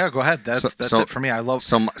one then? Yeah, go ahead. That's it for me. I love.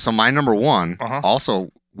 So my number one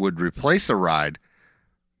also would replace a ride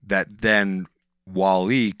that then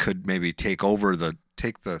Wall-E could maybe take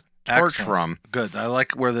the torch from. Good. I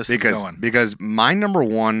like where this is going. Because my number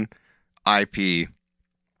one IP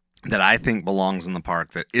that I think belongs in the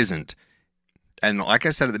park that isn't, and like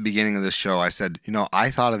I said at the beginning of this show, I said,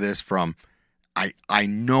 I thought of this from, I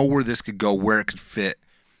know where this could go, where it could fit,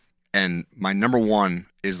 and my number one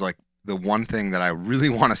is like the one thing that I really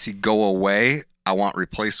want to see go away, I want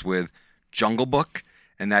replaced with Jungle Book,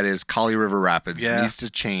 and that is Kali River Rapids needs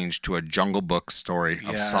to change to a Jungle Book story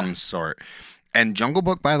of some sort. And Jungle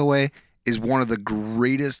Book, by the way, is one of the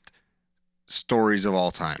greatest stories of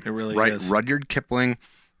all time. It really is. Rudyard Kipling,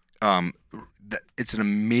 it's an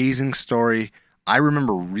amazing story. I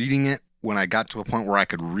remember reading it when I got to a point where I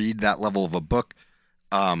could read that level of a book.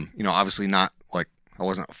 Obviously not like I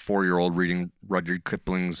wasn't a 4-year-old reading Rudyard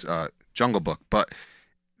Kipling's Jungle Book, but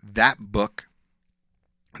that book,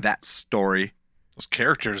 that story, those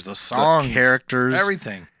characters, the songs, the characters,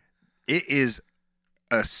 everything. It is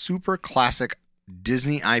a super classic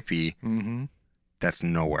Disney IP that's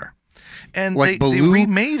nowhere. And like they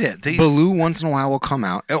remade it. Baloo once in a while will come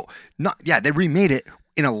out. They remade it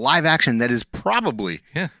in a live action that is probably,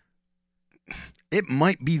 it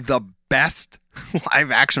might be the best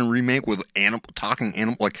live action remake with talking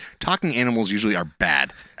animals usually are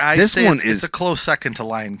bad. It's a close second to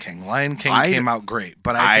Lion King. Lion King came out great,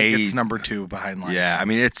 but I think it's number 2 behind Lion King. Yeah, I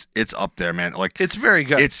mean it's up there, man. Like it's very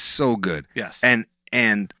good. It's so good. Yes.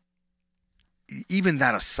 And even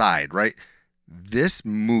that aside, right? This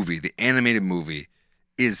movie, the animated movie,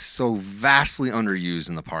 is so vastly underused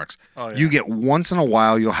in the parks. Oh, yeah. You get once in a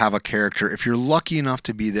while, you'll have a character. If you're lucky enough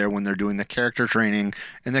to be there when they're doing the character training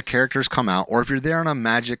and the characters come out, or if you're there on a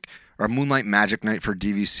Moonlight Magic night for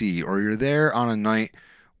DVC, or you're there on a night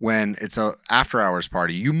when it's a after hours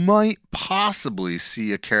party, you might possibly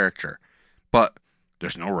see a character, but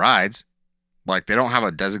there's no rides. Like they don't have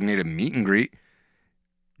a designated meet and greet.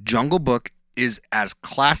 Jungle Book is as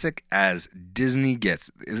classic as Disney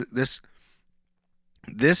gets. This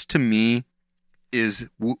to me is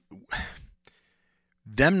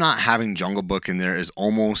them not having Jungle Book in there is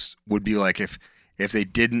almost would be like if they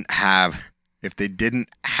didn't have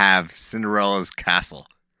Cinderella's Castle.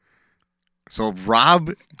 So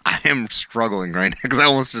Rob, I am struggling right now because I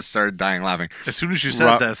almost just started dying laughing. As soon as you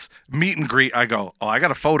said this meet and greet, I go, I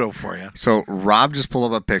got a photo for you. So Rob just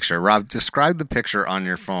pulled up a picture. Rob, describe the picture on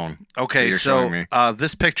your phone. Okay, so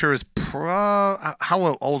this picture is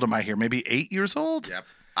how old am I here? Maybe 8 years old? Yep,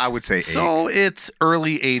 I would say 8. So it's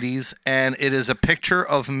early 80s, and it is a picture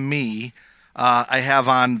of me. I have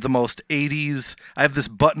on the most 80s. I have this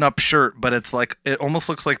button-up shirt, but it's like it almost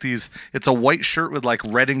looks like these. It's a white shirt with like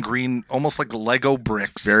red and green, almost like Lego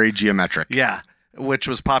bricks. It's very geometric. Yeah. which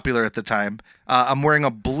was popular at the time. I'm wearing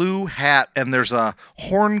a blue hat, and there's a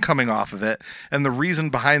horn coming off of it. And the reason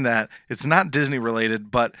behind that, it's not Disney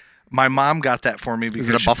related, but my mom got that for me because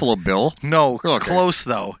Is it a Buffalo Bill? No, Okay. close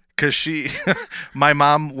though. Because my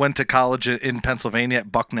mom went to college in Pennsylvania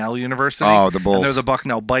at Bucknell University. Oh, the Bulls. And they're the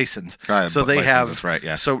Bucknell Bisons. Right, so they Bisons, have, that's right,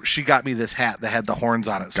 yeah. So she got me this hat that had the horns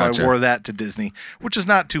on it. So Gotcha. I wore that to Disney, which is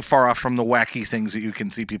not too far off from the wacky things that you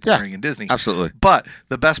can see people wearing in Disney. Absolutely. But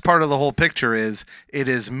the best part of the whole picture is it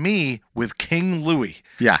is me with King Louis.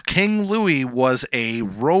 Yeah. King Louis was a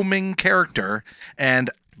roaming character,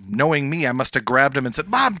 and knowing me, I must have grabbed him and said,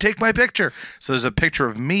 "Mom, take my picture." So there's a picture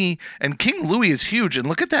of me, and King Louis is huge. And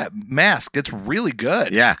look at that mask. It's really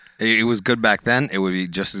good. Yeah, it was good back then. It would be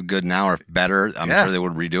just as good now or better. I'm sure they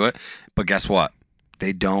would redo it. But guess what?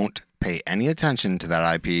 They don't pay any attention to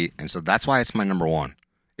that IP, and so that's why it's my number one.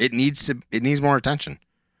 It needs more attention.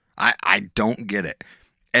 I don't get it.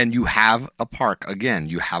 And you have a park, again,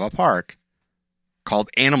 called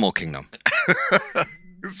Animal Kingdom.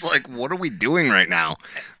 It's like, what are we doing right now?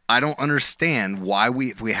 I don't understand why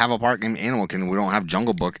if we have a park in Animal Kingdom, we don't have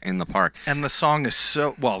Jungle Book in the park. And the song is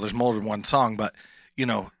so, well, there's more than one song, but you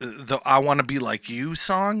know, the I Want to Be Like You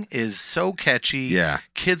song is so catchy. Yeah.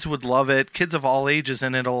 Kids would love it. Kids of all ages,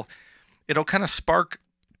 and it'll kind of spark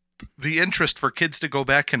the interest for kids to go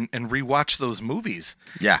back and rewatch those movies.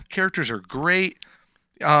 Yeah. Characters are great.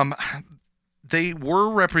 They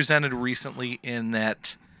were represented recently in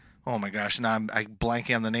that, oh my gosh, now I'm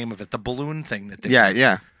blanking on the name of it, the balloon thing that they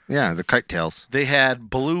did. Yeah, the Kite Tails. They had,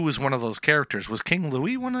 Baloo was one of those characters. Was King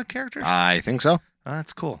Louis one of the characters? I think so. Oh,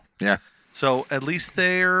 that's cool. Yeah. So at least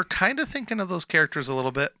they're kind of thinking of those characters a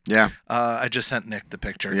little bit. Yeah. I just sent Nick the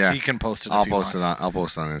picture. Yeah. He can post it. I'll post it on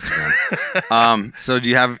Instagram. So do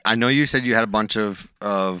you have? I know you said you had a bunch of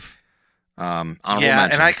honorable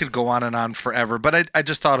mentions. And I could go on and on forever, but I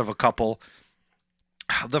just thought of a couple.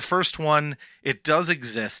 The first one, it does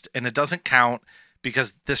exist, and it doesn't count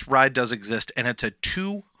because this ride does exist, and it's a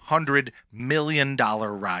 $200 million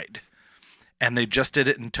ride. And they just did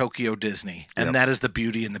it in Tokyo Disney. And that is the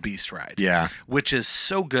Beauty and the Beast ride. Yeah. Which is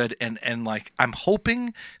so good. And like, I'm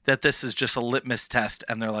hoping that this is just a litmus test.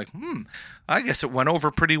 And they're like, I guess it went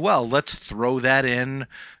over pretty well. Let's throw that in,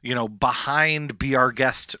 behind Be Our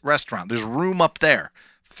Guest restaurant. There's room up there.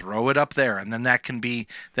 Throw it up there. And then that can be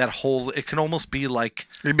that whole, it can almost be like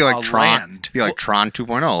It'd be like a Tron. land. It'd be like Tron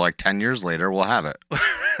 2.0. Like 10 years later, we'll have it.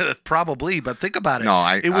 Probably, but think about it. No,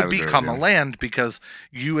 it would I agree become with a you. land because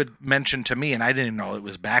you had mentioned to me, and I didn't know it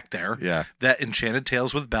was back there. Yeah. That Enchanted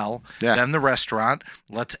Tales with Belle. Yeah. Then the restaurant.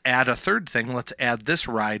 Let's add a third thing. Let's add this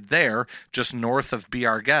ride there, just north of Be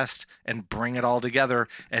Our Guest, and bring it all together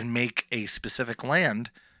and make a specific land.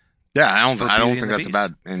 Yeah, I For don't Beauty and think the that's Beast.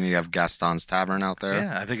 bad. And you have Gaston's Tavern out there.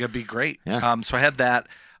 Yeah, I think it'd be great. Yeah. So I had that.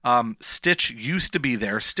 Stitch used to be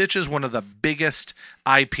there. Stitch is one of the biggest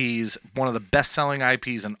IPs, one of the best-selling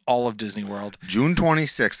IPs in all of Disney World. June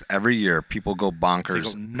 26th, every year, people go They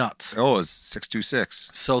bonkers. go nuts. Oh, it's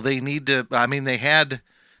 626. So they need to,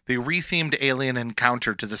 they rethemed Alien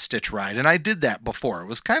Encounter to the Stitch ride. And I did that before. It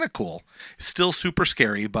was kind of cool. Still super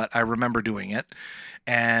scary, but I remember doing it.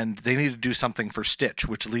 And they need to do something for Stitch,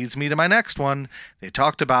 which leads me to my next one. They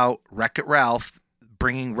talked about Wreck-It Ralph,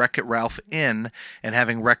 bringing Wreck-It Ralph in and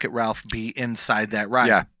having Wreck-It Ralph be inside that ride.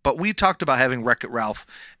 Yeah. But we talked about having Wreck-It Ralph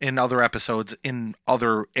in other episodes in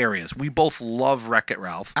other areas. We both love Wreck-It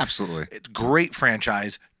Ralph. Absolutely. It's a great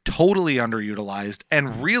franchise, totally underutilized,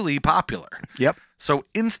 and really popular. Yep. So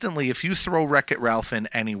instantly, if you throw Wreck-It Ralph in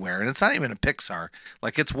anywhere, and it's not even a Pixar,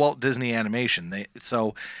 like it's Walt Disney Animation.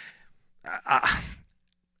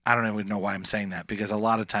 I don't even know why I'm saying that, because a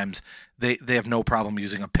lot of times they have no problem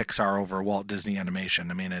using a Pixar over Walt Disney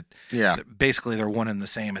Animation. I mean, basically they're one and the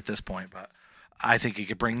same at this point, but I think you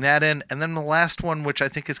could bring that in. And then the last one, which I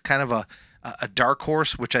think is kind of a dark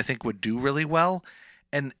horse, which I think would do really well.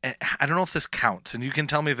 And I don't know if this counts, and you can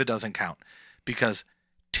tell me if it doesn't count, because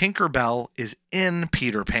Tinkerbell is in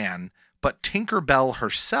Peter Pan, but Tinkerbell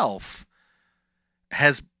herself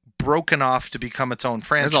has broken off to become its own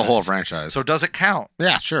franchise. It's a whole franchise. So does it count?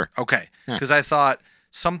 Yeah, sure. Okay. Yeah. Because I thought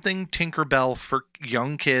something Tinkerbell for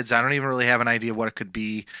young kids, I don't even really have an idea what it could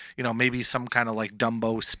be. Maybe some kind of like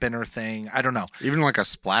Dumbo spinner thing. I don't know. Even like a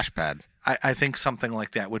splash pad. I think something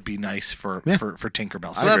like that would be nice for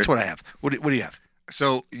Tinkerbell. So I that's agree. what I have. What do you have?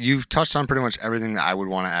 So you've touched on pretty much everything that I would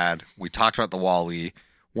want to add. We talked about the Wall-E.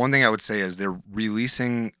 One thing I would say is they're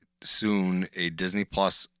releasing soon a Disney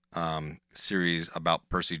Plus series about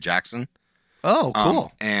Percy Jackson. Oh,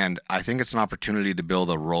 cool. And I think it's an opportunity to build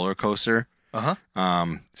a roller coaster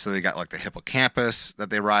So they got like the hippocampus that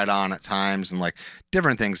they ride on at times, and like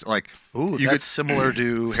different things. Like Ooh, that's similar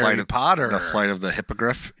to Harry Potter. The flight of the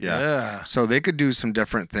hippogriff. Yeah. So they could do some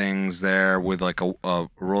different things there with like a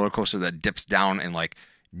roller coaster that dips down and like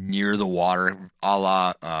near the water, a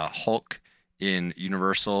la Hulk in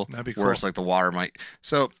Universal. That'd be cool. Where it's like the water might.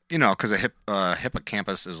 So because a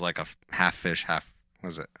hippocampus is like a half fish, half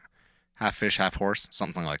fish, half horse,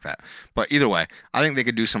 something like that. But either way, I think they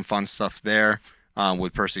could do some fun stuff there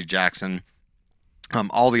with Percy Jackson.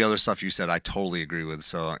 All the other stuff you said, I totally agree with.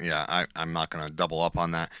 So yeah, I'm not going to double up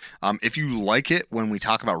on that. If you like it when we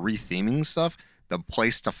talk about retheming stuff, the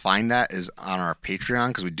place to find that is on our Patreon,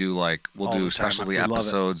 because we'll do specialty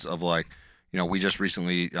episodes of like, we just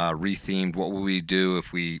recently rethemed what would we do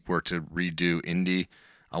if we were to redo Indy.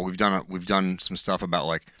 We've done some stuff about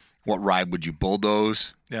like what ride would you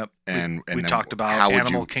bulldoze. Yep. And we talked about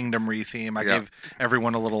Animal Kingdom retheme. I gave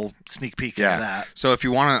everyone a little sneak peek of that. So if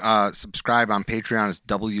you want to subscribe on Patreon, it's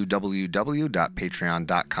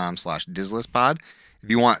www.patreon.com/DizListPod. If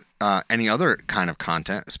you want any other kind of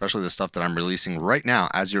content, especially the stuff that I'm releasing right now,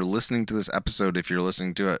 as you're listening to this episode, if you're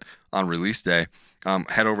listening to it on release day,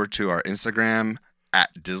 head over to our Instagram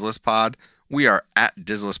 @DizListPod. We are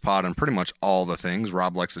 @DizListPod on pretty much all the things.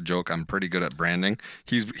 Rob likes a joke. I'm pretty good at branding.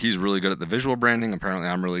 He's really good at the visual branding. Apparently,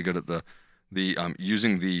 I'm really good at the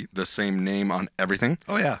using the same name on everything.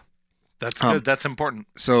 Oh yeah, that's good. That's important.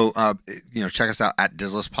 So check us out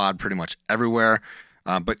 @DizListPod pretty much everywhere.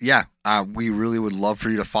 But yeah, we really would love for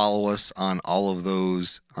you to follow us on all of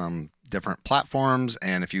those different platforms.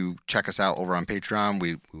 And if you check us out over on Patreon,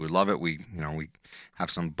 we would love it. We have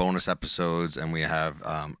some bonus episodes, and we have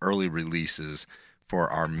early releases for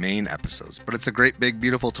our main episodes. But it's a great, big,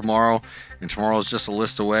 beautiful tomorrow, and tomorrow is just a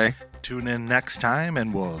list away. Tune in next time,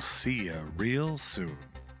 and we'll see you real soon.